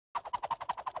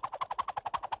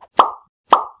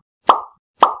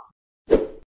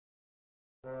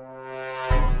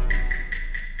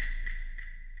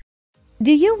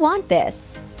Do you want this?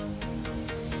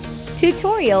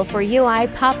 Tutorial for UI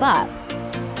pop-up.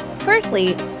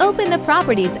 Firstly, open the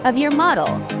properties of your model.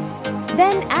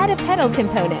 Then add a pedal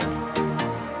component.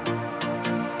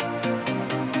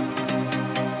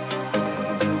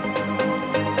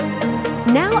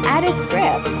 Now add a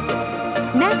script.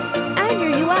 Next, add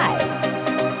your UI.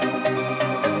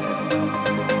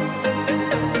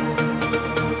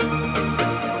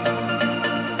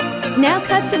 Now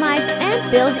customize and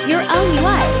build your own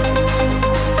UI.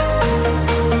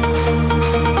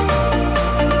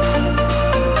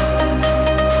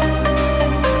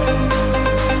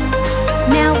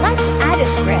 Now let's add a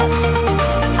script.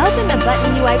 Open the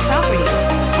button UI properties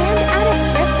and add a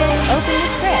script, then open the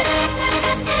script.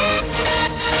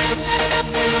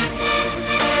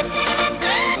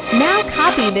 Now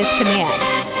copy this command.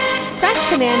 Press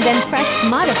Command, then press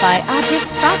Modify Object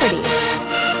Properties.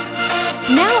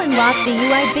 Now unlock the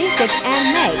UI basics and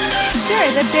make sure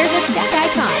that there's a check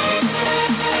icon.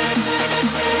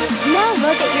 Now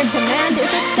look at your command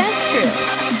if it says true.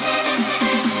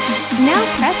 Now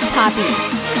press Copy.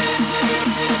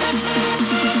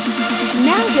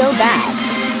 Now go back.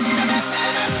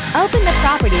 Open the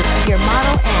properties of your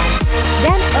model and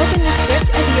then open the script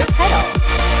of your pedal.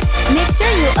 Make sure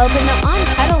you open the On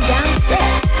Pedal Down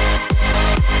script.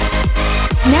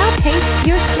 Now paste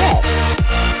your script.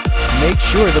 Make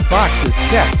sure the box is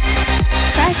checked.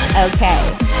 Press OK.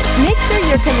 Make sure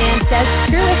your command says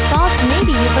true. If false,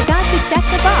 maybe you forgot to check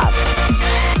the box.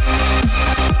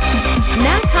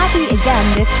 Now copy again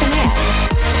this command.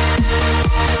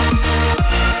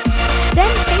 Then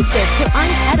paste it to On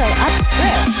Pedal Up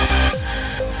script.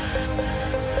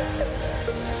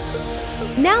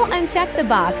 Now uncheck the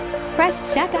box. Press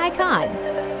check icon.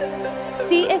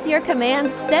 See if your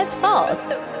command says false.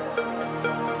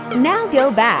 Now go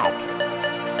back.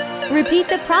 Repeat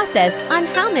the process on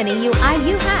how many UI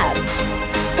you have.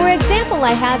 For example,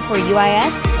 I have for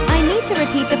UIS, I need to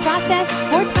repeat the process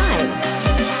 4 times.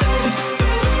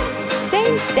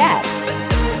 Same steps.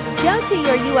 Go to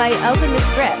your UI, open the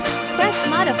script. Press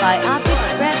Modify Object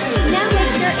Script. Now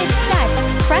make sure it's checked.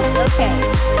 Press OK.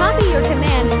 Copy your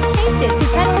command, paste it to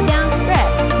pedal down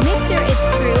script. Make sure it's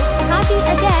true. Copy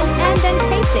again and then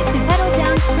paste it to pedal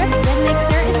down script. Then make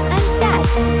sure it's unchecked.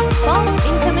 False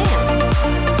in command.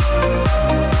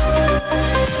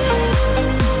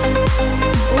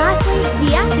 Lastly,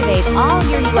 deactivate all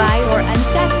your UI or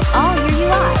uncheck all your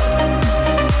UI.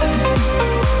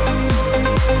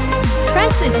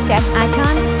 Press this check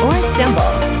icon or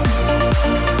symbol.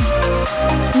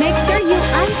 Make sure you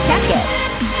uncheck it.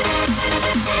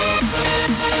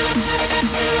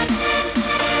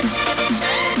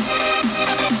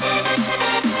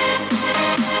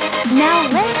 Now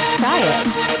let's try it.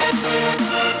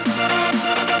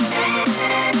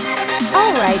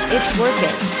 Alright, it's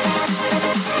working.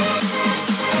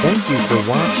 Thank you for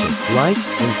watching. Like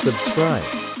and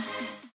subscribe.